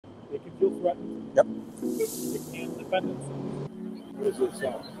They can feel threatened. Yep. They can't defend themselves. What is this?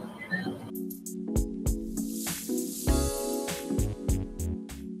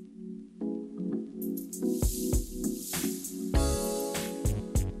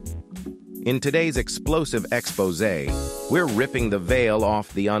 In today's explosive exposé, we're ripping the veil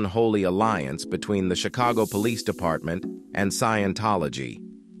off the unholy alliance between the Chicago Police Department and Scientology,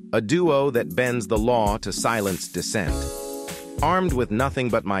 a duo that bends the law to silence dissent. Armed with nothing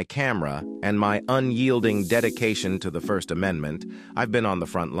but my camera and my unyielding dedication to the First Amendment, I've been on the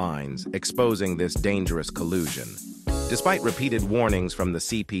front lines, exposing this dangerous collusion. Despite repeated warnings from the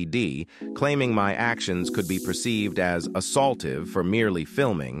CPD, claiming my actions could be perceived as assaultive for merely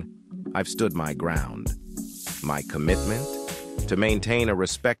filming, I've stood my ground. My commitment? To maintain a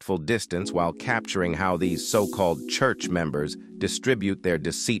respectful distance while capturing how these so-called church members distribute their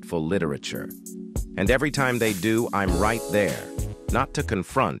deceitful literature. And every time they do, I'm right there, not to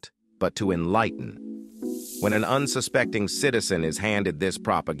confront, but to enlighten. When an unsuspecting citizen is handed this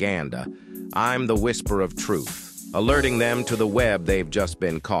propaganda, I'm the whisper of truth, alerting them to the web they've just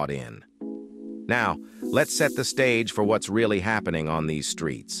been caught in. Now, let's set the stage for what's really happening on these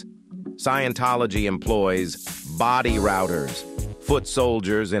streets. Scientology employs body routers, foot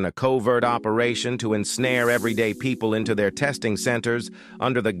soldiers in a covert operation to ensnare everyday people into their testing centers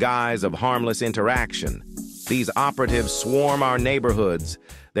under the guise of harmless interaction. These operatives swarm our neighborhoods,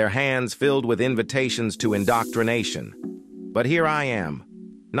 their hands filled with invitations to indoctrination. But here I am,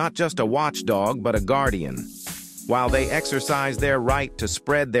 not just a watchdog, but a guardian. While they exercise their right to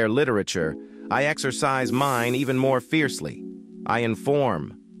spread their literature, I exercise mine even more fiercely. I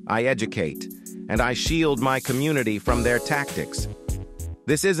inform, I educate, and I shield my community from their tactics.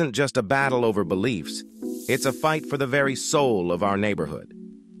 This isn't just a battle over beliefs. It's a fight for the very soul of our neighborhood.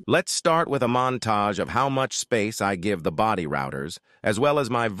 Let's start with a montage of how much space I give the body routers, as well as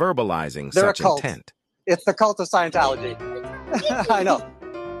my verbalizing They're such a cult. intent. It's the cult of Scientology. I know.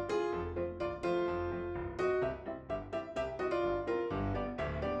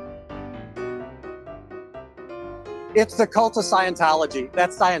 It's the cult of Scientology.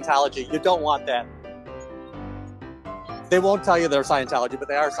 That's Scientology. You don't want that. They won't tell you they're Scientology, but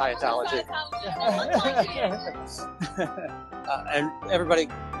they are Scientology. And everybody,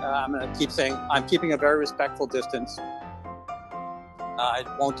 I'm going to keep saying, I'm keeping a very respectful distance. I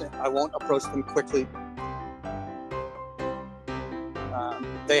won't approach them quickly.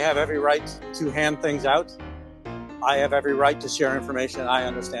 They have every right to hand things out. I have every right to share information I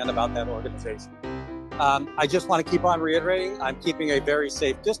understand about that organization. I just want to keep on reiterating, I'm keeping a very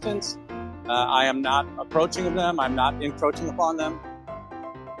safe distance. I am not approaching them. I'm not encroaching upon them.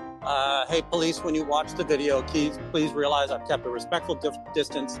 Hey, police, when you watch the video, please realize I've kept a respectful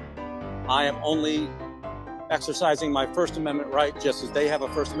distance. I am only exercising my First Amendment right, just as they have a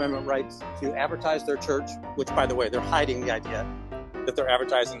First Amendment right to advertise their church, which, by the way, they're hiding the idea that they're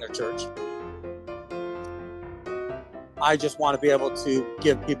advertising their church. I just want to be able to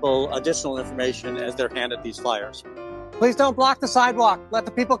give people additional information as they're handed these flyers. Please don't block the sidewalk. Let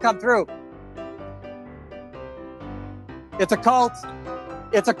the people come through. It's a cult.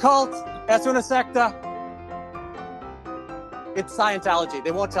 It's a cult. Es una secta. It's Scientology.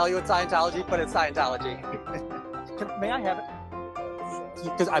 They won't tell you it's Scientology, but it's Scientology. May I have it?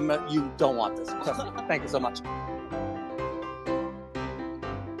 Because you don't want this. Thank you so much.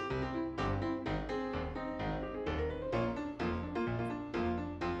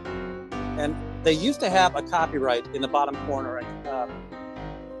 And they used to have a copyright in the bottom corner.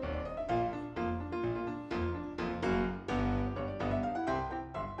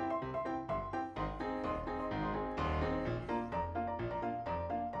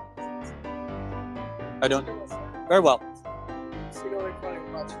 I don't. Very well.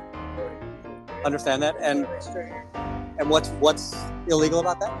 Understand that. And what's illegal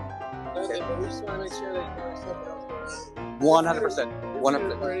about that? 100%. 100%.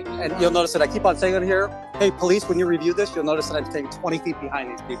 And you'll notice that I keep on saying it here. Hey, police, when you review this, you'll notice that I'm staying 20 feet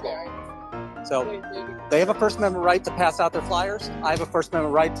behind these people. So they have a First Amendment right to pass out their flyers. I have a First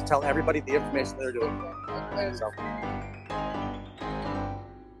Amendment right to tell everybody the information they're doing. So.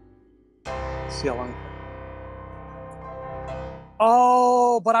 See how long.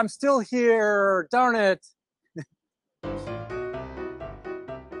 Oh, but I'm still here. Darn it.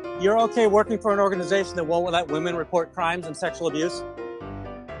 You're okay working for an organization that won't let women report crimes and sexual abuse?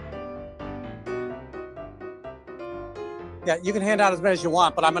 Yeah, you can hand out as many as you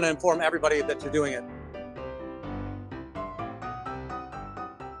want, but I'm going to inform everybody that you're doing it.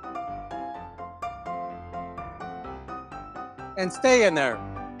 And stay in there.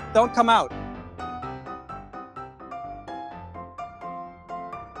 Don't come out.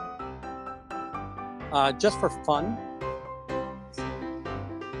 Just for fun,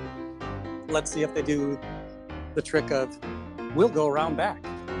 let's see if they do the trick of, we'll go around back.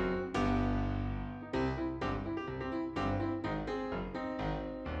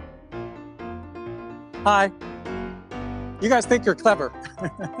 Hi. You guys think you're clever.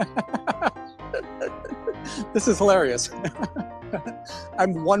 This is hilarious.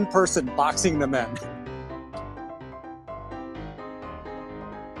 I'm one person boxing them in.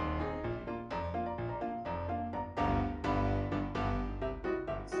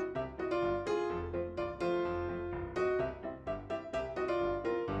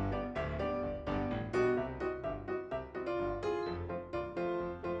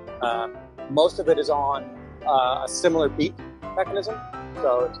 Most of it is on a similar beat mechanism,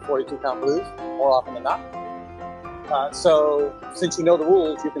 so it's 42 count blues more often than not. So since you know the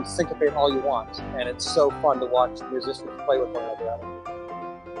rules, you can syncopate all you want, and it's so fun to watch musicians play with one another.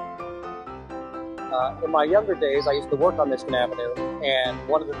 In my younger days, I used to work on Michigan Avenue, and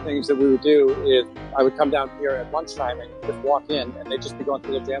one of the things that we would do is I would come down here at lunchtime and just walk in, and they'd just be going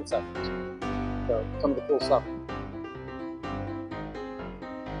through their jam sessions. So some of the cool stuff.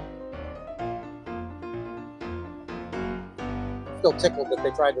 Still tickled that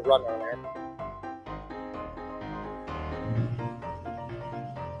they tried to run earlier.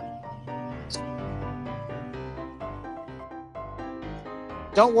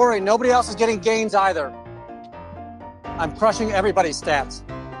 Don't worry, nobody else is getting gains either. I'm crushing everybody's stats.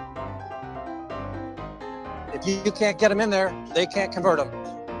 If you can't get them in there, they can't convert them.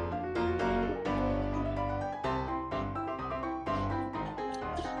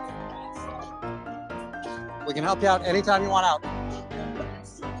 We can help you out anytime you want out.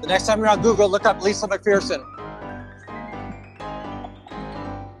 The next time you're on Google, look up Lisa McPherson.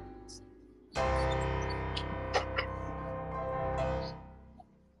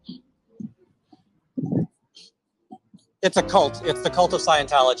 It's a cult. It's the cult of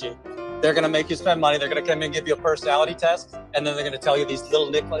Scientology. They're going to make you spend money. They're going to come in and give you a personality test, and then they're going to tell you these little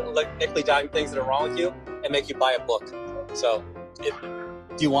nickel dime things that are wrong with you and make you buy a book. So, do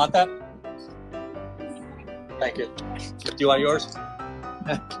you want that? Thank you. Do you want yours?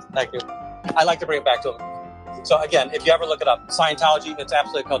 Thank you. I like to bring it back to them. So again, if you ever look it up, Scientology, it's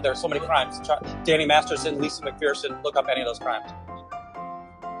absolutely code. There are so many crimes. Danny Masterson, Lisa McPherson, look up any of those crimes.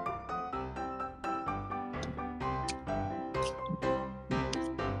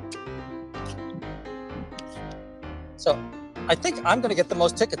 So I think I'm going to get the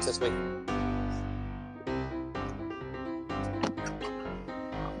most tickets this week.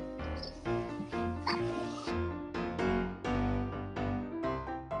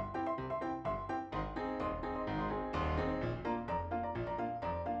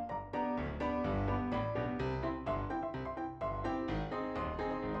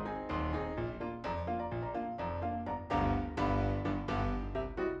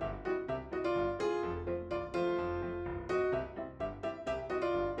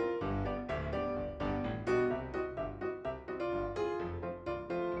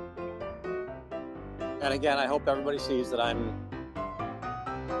 And again, I hope everybody sees that I'm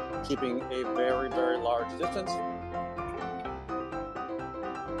keeping a very, very large distance.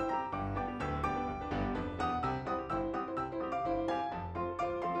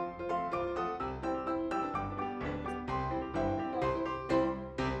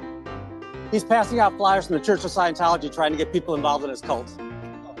 He's passing out flyers from the Church of Scientology trying to get people involved in his cult.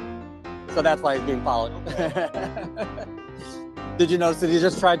 So that's why he's being followed. Did you notice that he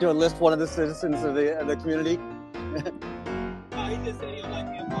just tried to enlist one of the citizens of the community? He just said he don't like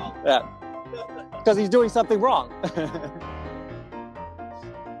being involved. Yeah, because he's doing something wrong.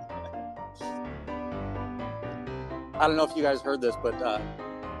 I don't know if you guys heard this, but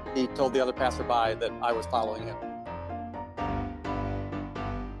he told the other passerby that I was following him.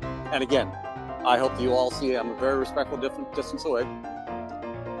 And again, I hope you all see I'm a very respectful distance away.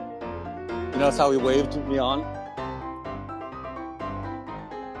 You notice how he waved me on?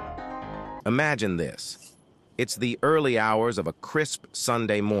 Imagine this. It's the early hours of a crisp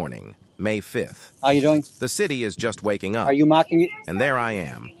Sunday morning, May 5th. How you doing? The city is just waking up. Are you mocking it? And there I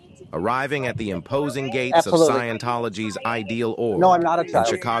am, arriving at the imposing gates Absolutely. of Scientology's ideal org. No, I'm not a child.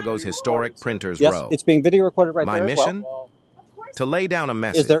 In Chicago's historic Printers Yes, Row. it's being video recorded right My there mission? as well. To lay down a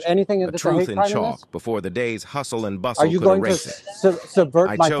message, Is there anything a that's truth a in hate crime in chalk this? before the day's hustle and bustle Are you could going to erase it.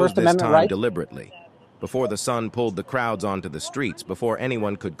 subvert I my chose First this Amendment time right? deliberately, before the sun pulled the crowds onto the streets, before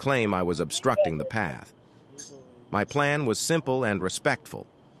anyone could claim I was obstructing the path. My plan was simple and respectful,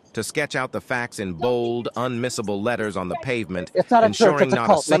 to sketch out the facts in bold, unmissable letters on the pavement, It's not a ensuring church, it's a not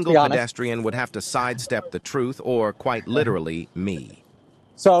cult, a single let's be honest. pedestrian would have to sidestep the truth or, quite literally, me.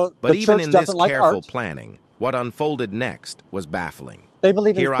 So But the even church in this doesn't like careful art. planning, what unfolded next was baffling. They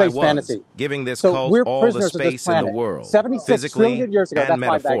believe in Here I space was, fantasy. giving this So cult we're all the prisoners of this space in the planet. world, 76 physically trillion years ago, and that's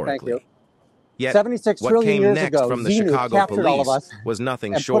my bag, thank you. metaphorically. Yet, 76 what trillion came years next ago, from the Xenu Chicago captured all of police us was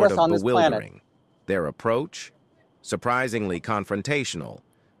nothing and put short us of on this planet. bewildering. Their approach? Surprisingly confrontational,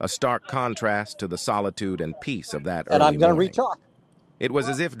 a stark contrast to the solitude and peace of that And early I'm going to read morning. chalk. It was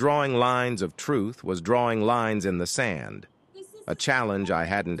as if drawing lines of truth was drawing lines in the sand, a challenge I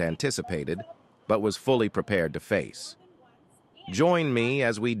hadn't anticipated, but was fully prepared to face. Join me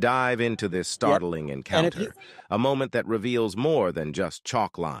as we dive into this startling encounter, a moment that reveals more than just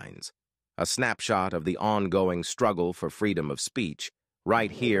chalk lines, a snapshot of the ongoing struggle for freedom of speech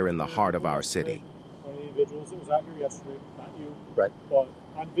right here in the heart of our city. One of the individuals that was out here yesterday, not you, Right. but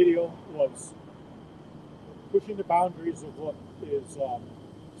on video, was pushing the boundaries of what is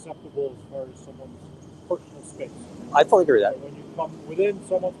acceptable as far as someone's personal space. I fully agree with that. And when you come within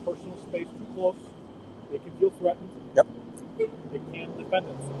someone's personal space too close, they can feel threatened. Yep. They can't defend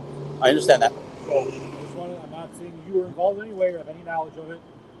themselves. I understand that. So, I'm not saying you were involved in any way or have any knowledge of it.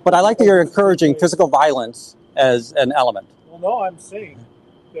 But I like that you're encouraging physical violence as an element. Well, no, I'm saying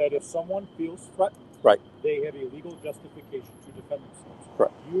that if someone feels threatened, right, they have a legal justification to defend themselves.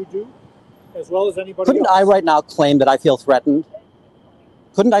 Correct. You do, as well as anybody Couldn't else. I right now claim that I feel threatened?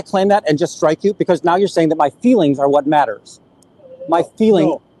 Couldn't I claim that and just strike you? Because now you're saying that my feelings are what matters. My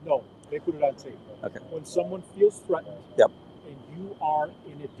feeling... No, they put it on tape. Okay. When someone feels threatened, yep, and you are,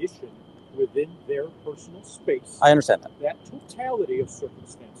 in addition, within their personal space... I understand that. That totality of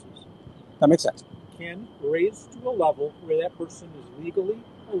circumstances... That makes sense. ...can raise to a level where that person is legally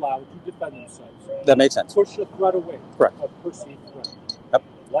allowed to defend themselves. That makes sense. Push a threat away. Correct. A perceived threat. Yep.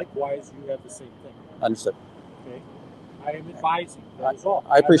 Likewise, you have the same thing. Understood. Okay. I am advising. That is all.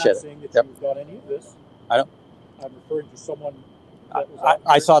 I appreciate I'm not saying that yep. you've done any of this. I don't. I'm referring to someone that was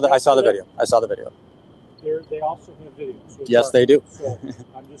I saw the video. I saw the video. They also have video. So yes, they do. So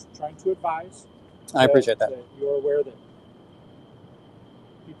I'm just trying to advise. I appreciate that. You're aware that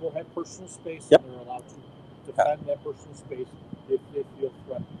people have personal space yep. and they're allowed to defend that personal space if they feel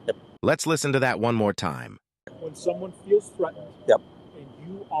threatened. Yep. Let's listen to that one more time. When someone feels threatened, yep. and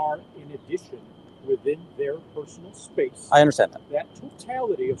you are, in addition, within their personal space, I understand that. That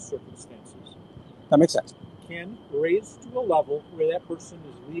totality of circumstances, that makes sense, can raise to a level where that person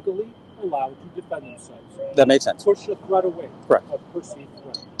is legally allowed to defend themselves. That makes sense. Push a threat away. Correct. A perceived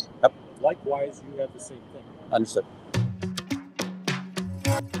threat. Yep. Likewise, you have the same thing. Understood.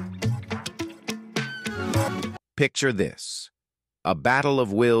 Picture this. A battle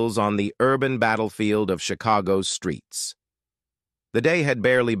of wills on the urban battlefield of Chicago's streets. The day had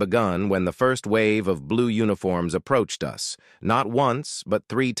barely begun when the first wave of blue uniforms approached us, not once, but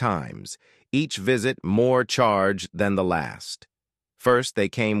 3 times, each visit more charged than the last. First, they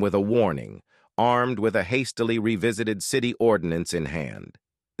came with a warning, armed with a hastily revisited city ordinance in hand.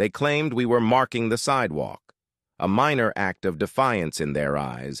 They claimed we were marking the sidewalk, a minor act of defiance in their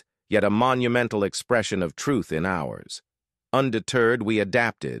eyes, yet a monumental expression of truth in ours. Undeterred, we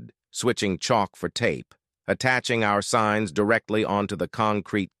adapted, switching chalk for tape, attaching our signs directly onto the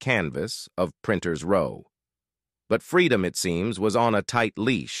concrete canvas of Printers Row. But freedom, it seems, was on a tight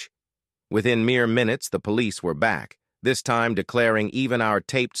leash. Within mere minutes, the police were back, this time declaring even our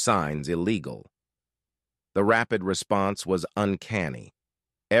taped signs illegal. The rapid response was uncanny.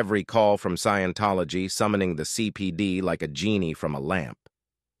 Every call from Scientology summoning the CPD like a genie from a lamp.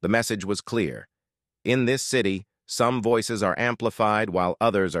 The message was clear. In this city, some voices are amplified while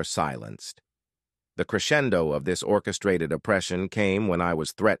others are silenced. The crescendo of this orchestrated oppression came when I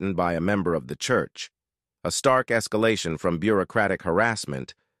was threatened by a member of the church, a stark escalation from bureaucratic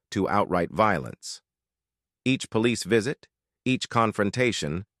harassment to outright violence. Each police visit, each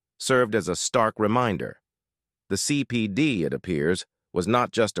confrontation, served as a stark reminder. The CPD, it appears, was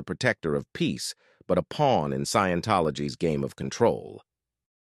not just a protector of peace, but a pawn in Scientology's game of control.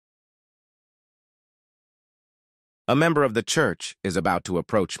 A member of the church is about to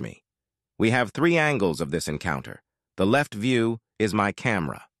approach me. We have 3 angles of this encounter. The left view is my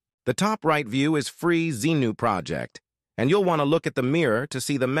camera. The top right view is free Xenu project, and you'll want to look at the mirror to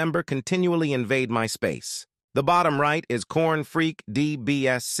see the member continually invade my space. The bottom right is Corn Freak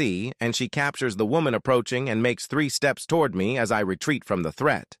DBSC, and she captures the woman approaching and makes 3 steps toward me as I retreat from the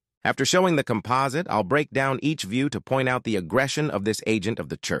threat. After showing the composite, I'll break down each view to point out the aggression of this agent of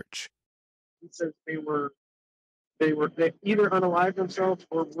the church. Since they either unalived themselves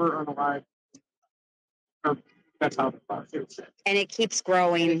or were unalived. That's how the process is. And it keeps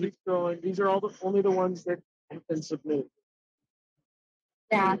growing. It keeps growing. These are only the ones that have been submitted.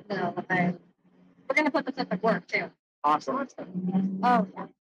 Yeah, so we're going to put this up at work too. Awesome. Oh,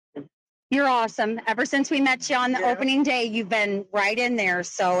 you're awesome. Ever since we met you on the opening day, you've been right in there.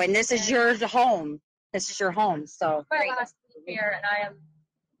 So, and this is your home. This is your home. So, My last week here, and I am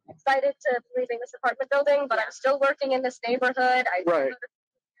excited to be leaving this apartment building, but I'm still working in this neighborhood. I Right.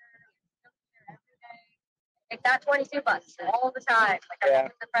 take that 22 bus all the time. Like I'm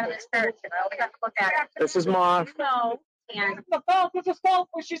in the front of this church, and I always have to look at it. This is Moth. No, and It's assault.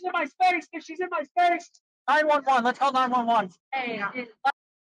 She's in my space. She's in my space. 911. Let's call 911. hey,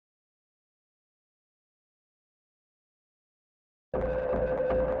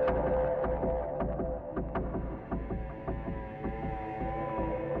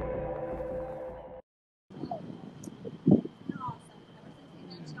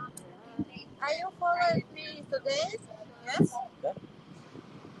 Are you following me today? Yes?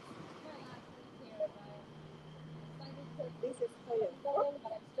 This is for you.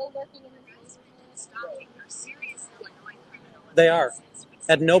 They are.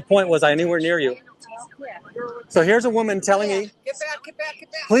 At no point was I anywhere near you. So here's a woman telling me, Get back, get back,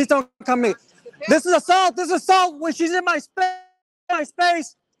 get back. please don't come me. This is assault. This is assault. When she's in my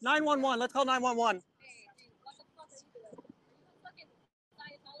space. 911. Let's call 911.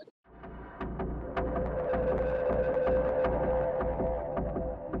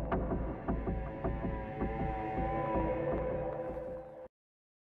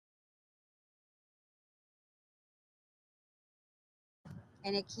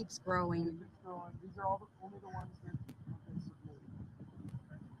 and it keeps growing. These are all only the ones that have been submitted.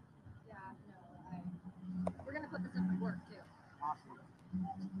 yeah, no, we're gonna put this up at work too.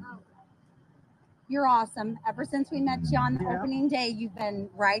 You're awesome. Ever since we met you on the opening day, you've been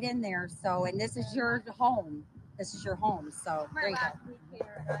right in there. So, and this is your home. This is your home. So, My there you last go. week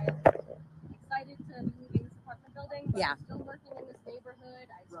here, and I am excited to be leaving this apartment building, but Yeah. I'm still working in this neighborhood.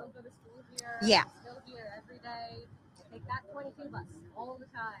 I still go to school here. Yeah. I'm still here every day. I take that 22 bus all the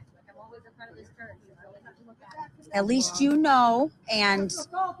time. Like I'm always in front of this church. I always have to look at it. At least you know. And It's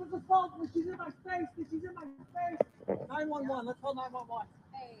assault. She's in my space. She's in my space. 911. Let's call 911.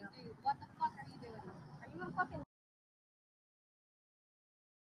 Hey, what the fuck are you doing? Are you a fucking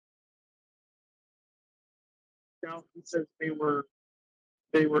Now he says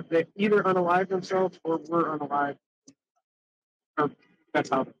they either unalive themselves or were unalive. That's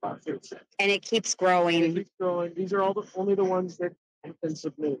how the box is. and it keeps And it growing. keeps growing. These are all only the ones that have been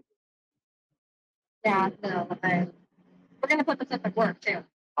submitted. yeah, no, we're gonna put this up at work too.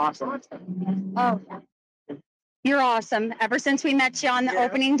 Awesome. Oh, You're awesome. Ever since we met you on the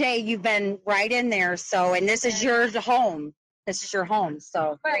opening day, you've been right in there. So, and this is your home. This is your home.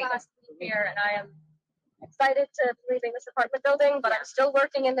 So, my last week here, and I am excited to be leaving this apartment building, but I'm still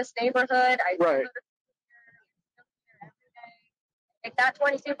working in this neighborhood. I still Right. go to school here. I'm still here every day. I take that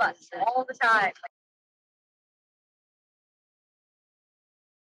 22 bus all the time.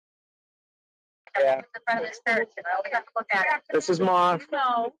 Like I'm in the front of this church, and I always have to look at it. This is Moth.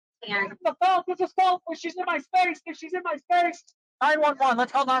 No, and It's assault. She's in my space. She's in my space. 911.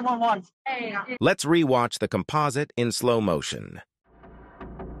 Let's call 911. hey, Let's rewatch the composite in slow motion.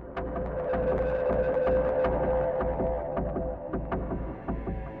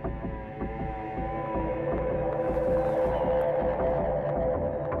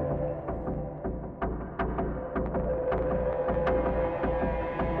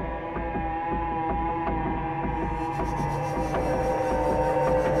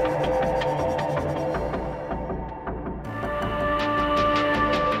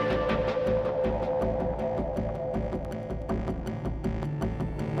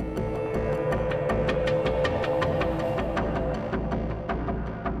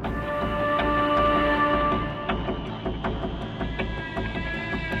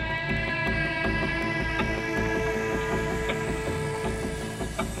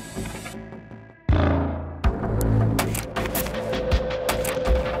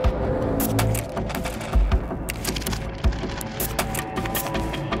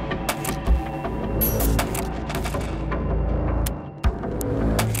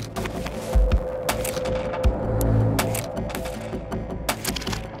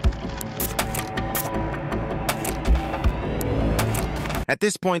 At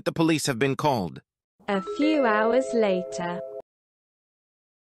this point, the police have been called. A few hours later.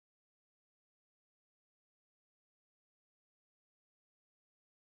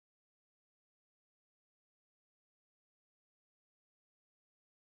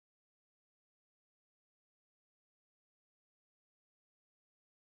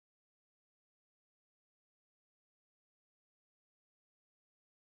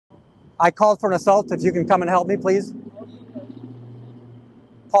 I called for an assault. If you can come and help me, please.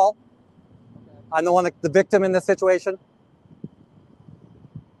 Paul. I'm the one, the victim in this situation.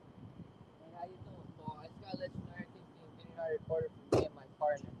 How you doing, Paul? I just gotta let you know everything's being recorded for me and my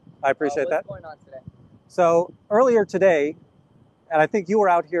partner. I appreciate that. What's going on today? So earlier today, and I think you were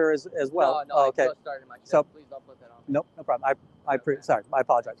out here as well. No, okay. I just started my shift. So please don't put that on. Nope, no problem. Sorry, I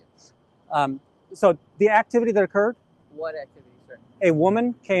apologize. So the activity that occurred. What activity, sir? A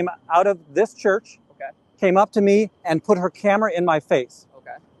woman came out of this church. Okay. Came up to me and put her camera in my face.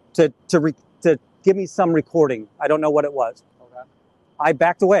 Okay. To give me some recording. I don't know what it was. Okay. I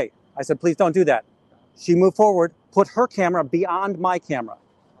backed away. I said, please don't do that. She moved forward, put her camera beyond my camera,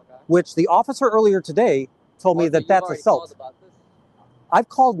 which the officer earlier today told me that that's assault. Called about this? I've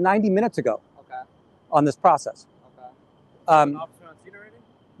called 90 minutes ago on this process. Okay. An officer on scene already?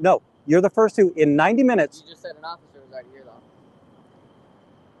 No, you're the first who, in 90 minutes. You just said an officer was already here,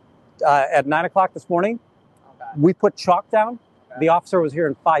 though. At 9 o'clock this morning, we put chalk down. The officer was here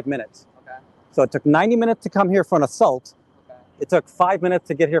in 5 minutes. Okay. So it took 90 minutes to come here for an assault. Okay. It took 5 minutes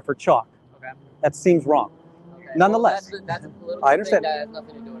to get here for chalk. Okay. That seems wrong. Okay. Nonetheless, well, that's a political I understand. thing that has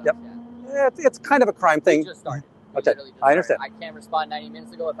nothing to do with Yep. us. Yeah. It's kind of a crime thing. We just started. Okay, I understand. I can't respond 90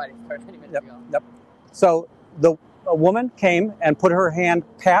 minutes ago if I didn't start 90 minutes ago. Yep. So a woman came and put her hand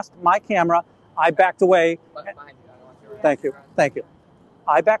past my camera. I backed away. Thank you. Thank you.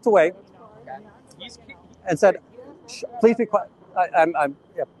 I backed away and said, please be quiet.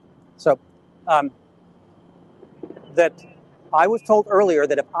 Yep. So that I was told earlier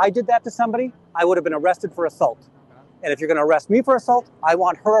that if I did that to somebody, I would have been arrested for assault. And if you're going to arrest me for assault, I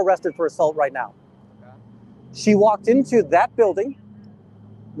want her arrested for assault right now. She walked into that building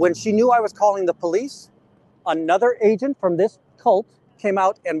when she knew I was calling the police. Another agent from this cult came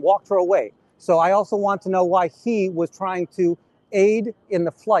out and walked her away. So I also want to know why he was trying to aid in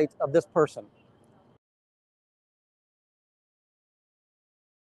the flight of this person.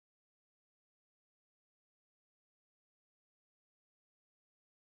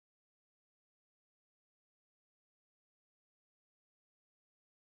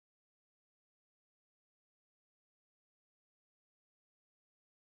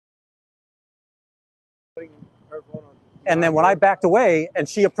 And then when I backed away and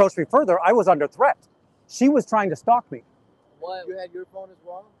she approached me further, I was under threat. She was trying to stalk me. What? You had your phone as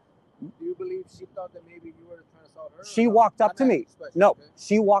well? Do you believe she thought that maybe you were trying to assault her? She walked up to me. No,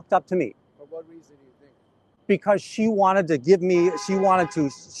 she walked up to me. For what reason do you think? Because she wanted to give me, she wanted to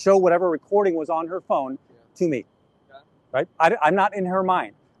show whatever recording was on her phone to me. Right? I'm not in her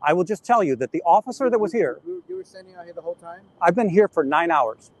mind. I will just tell you that the officer that was here. You were standing out here the whole time? I've been here for 9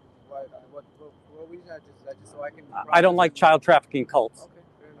 hours. What reason? Just so I can. I don't like child trafficking cults. Okay,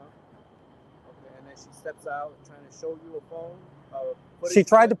 fair enough. Okay, and then she steps out trying to show you a phone. She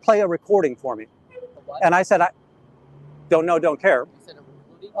tried to play a recording for me. And I said, I don't know, don't care. You said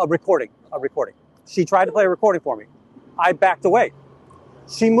a recording? A recording. She tried to play a recording for me. I backed away.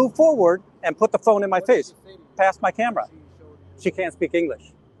 She moved forward and put the phone in my face, past my camera. She can't speak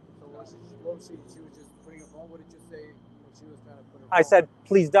English. So what was she just putting a phone? What did you say when she was trying to put her phone? I said,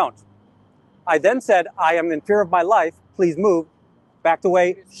 please don't. I then said, I am in fear of my life. Please move. Backed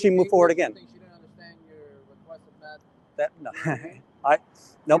away. She moved forward again. She didn't understand your request of that. No.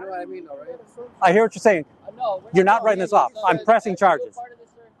 Nope. You know what I mean, though, right? I hear what you're saying. No, you're not writing this off. I'm pressing charges.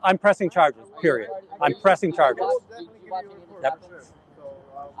 I'm pressing charges, period. I'm pressing charges. Yep.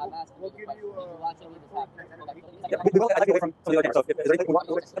 I'm asking you, did you watch any of this happen? Yep. We will take away from some of the other games. So if there's anything you want,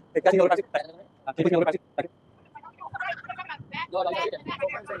 can you take me over?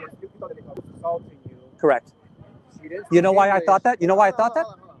 Correct. You know why I thought that? You know why I thought that?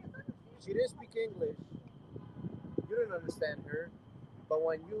 She didn't speak English. You didn't understand her. But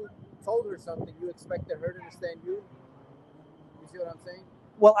when you told her something, you expected her to understand you. You see what I'm saying?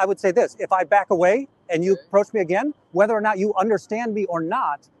 Well, I would say this. If I back away and you approach me again, whether or not you understand me or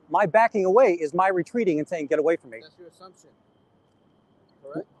not, my backing away is my retreating and saying, get away from me. That's your assumption.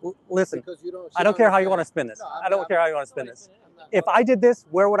 Correct? Listen, Because you don't, I don't care how you want to spin this. I don't care how you want to spin this. If I did this,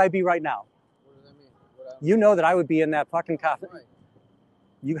 where would I be right now? What does that mean? You know that I would be in that fucking coffin. Right.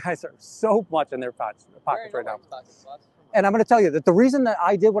 You guys are so much in their pockets right now. And I'm going to tell you that the reason that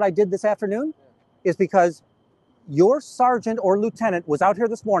I did what I did this afternoon is because your sergeant or lieutenant was out here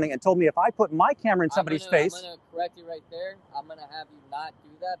this morning and told me if I put my camera in somebody's face. I'm going to correct you right there. I'm going to have you not do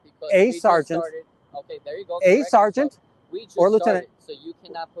that because a sergeant. Okay, there you go. A sergeant or lieutenant. So you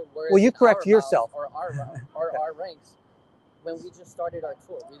cannot put words. Well, you correct yourself. Or our ranks. When we just started our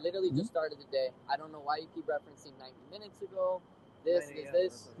tour, we literally just started the day. I don't know why you keep referencing 90 minutes ago.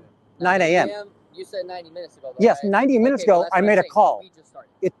 This. 9 a.m. You said 90 minutes ago. Though, yes, right? 90 minutes ago, I made a call. We just started.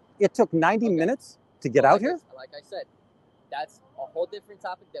 It took 90 minutes to get out here? Like I said, that's a whole different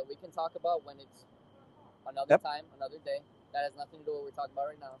topic that we can talk about when it's another time, another day. That has nothing to do with what we're talking about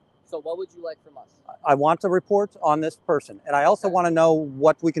right now. So what would you like from us? I want a report on this person, and I also want to know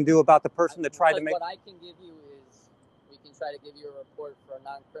what we can do about the person that tried to make... What I can give you is, we can try to give you a report for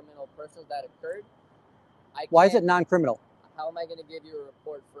non-criminal persons that occurred. Why is it non-criminal? How am I going to give you a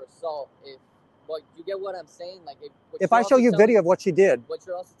report for assault if, well, you get what I'm saying? Like, if I show you video of what she did. What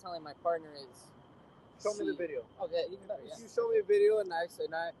you're also telling my partner is, show me the video. Okay, even better. If you show me a video and I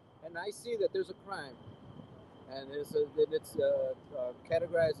see that there's a crime, and it's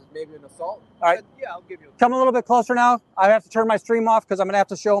categorized as maybe an assault. All right. Yeah, I'll give you. Come a little bit closer now. I have to turn my stream off because I'm going to have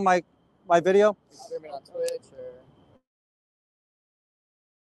to show my video. Stream it on Twitch or.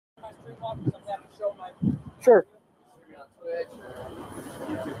 My stream off because I'm going to have to show my. Sure. Stream it on Twitch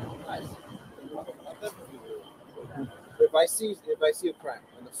or. Nice. If I see a crime,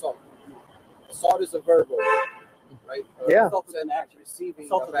 an assault. Assault is a verbal, right? Yeah. Assault is an action. Receiving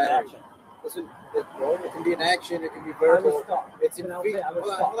a battery. Listen, it can be an action, it can be verbal. It's in fear.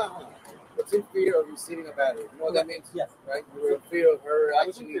 Hold on. It's in fear of receiving a battery. You know what that means? Yes. Right? You're in fear of her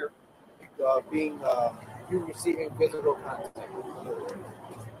actually being you receiving physical contact.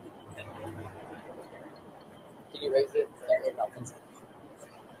 Can you raise it?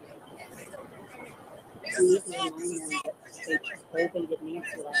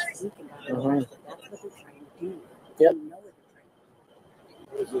 Yep.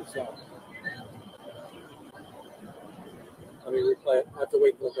 What is it sound? I mean, replay it. I have to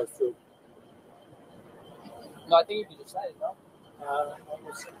wait until it goes through. No, I think you can decide it, no?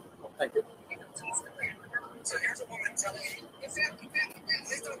 Thank you.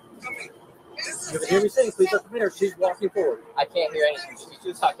 You can hear me saying, please don't come in, or she's walking forward. I can't hear anything. She's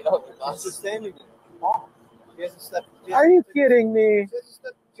just talking over. She's just standing there. She has a step. Are you kidding me?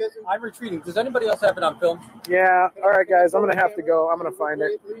 I'm retreating. Does anybody else have it on film? Yeah. All right, guys. I'm going to have to go. I'm going to find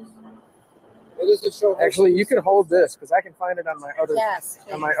it. Actually, you can hold this because I can find it on my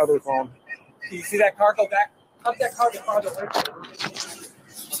other phone. Do you see that car go back? Up that car, the car goes right there.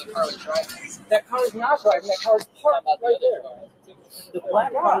 That car is not driving. That car is parked right there. The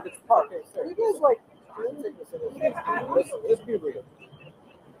black car that's parked. You guys like... Let's be real.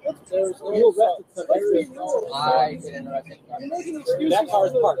 I didn't know. That car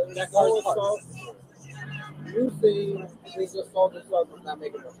is parked. That car is parked. You think this assault itself is not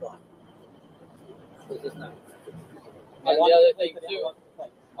making a fraud? This is not. And the other thing too.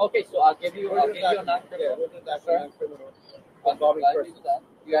 Okay, so I'll give you a non-criminal.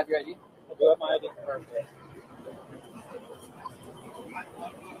 You have your ID? I do have my ID. Perfect.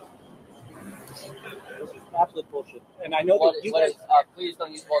 This is absolute bullshit. And I know that you guys... please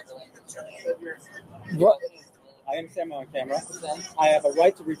don't use vulgar language. What? I understand I'm on camera. I have a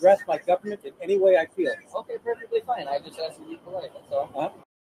right to redress my government in any way I feel. Okay, perfectly fine. I just asked you to be polite, that's all. Huh?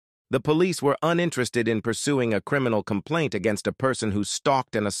 The police were uninterested in pursuing a criminal complaint against a person who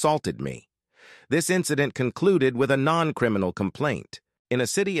stalked and assaulted me. This incident concluded with a non-criminal complaint. In a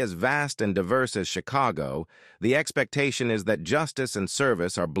city as vast and diverse as Chicago, the expectation is that justice and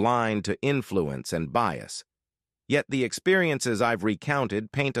service are blind to influence and bias. Yet the experiences I've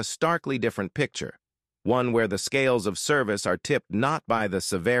recounted paint a starkly different picture, one where the scales of service are tipped not by the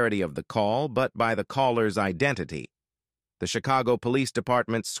severity of the call, but by the caller's identity. The Chicago Police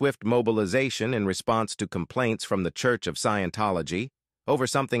Department's swift mobilization in response to complaints from the Church of Scientology over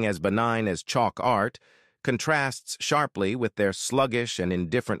something as benign as chalk art contrasts sharply with their sluggish and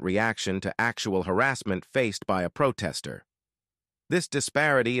indifferent reaction to actual harassment faced by a protester. This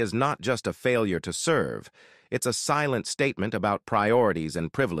disparity is not just a failure to serve, it's a silent statement about priorities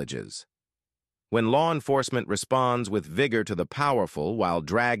and privileges. When law enforcement responds with vigor to the powerful while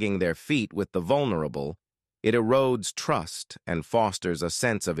dragging their feet with the vulnerable, it erodes trust and fosters a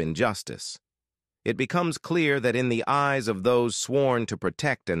sense of injustice. It becomes clear that in the eyes of those sworn to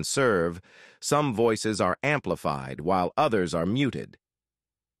protect and serve, some voices are amplified while others are muted.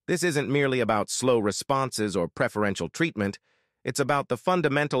 This isn't merely about slow responses or preferential treatment, it's about the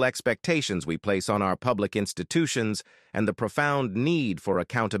fundamental expectations we place on our public institutions and the profound need for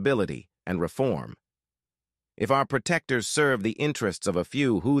accountability and reform. If our protectors serve the interests of a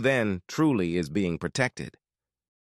few, who then truly is being protected?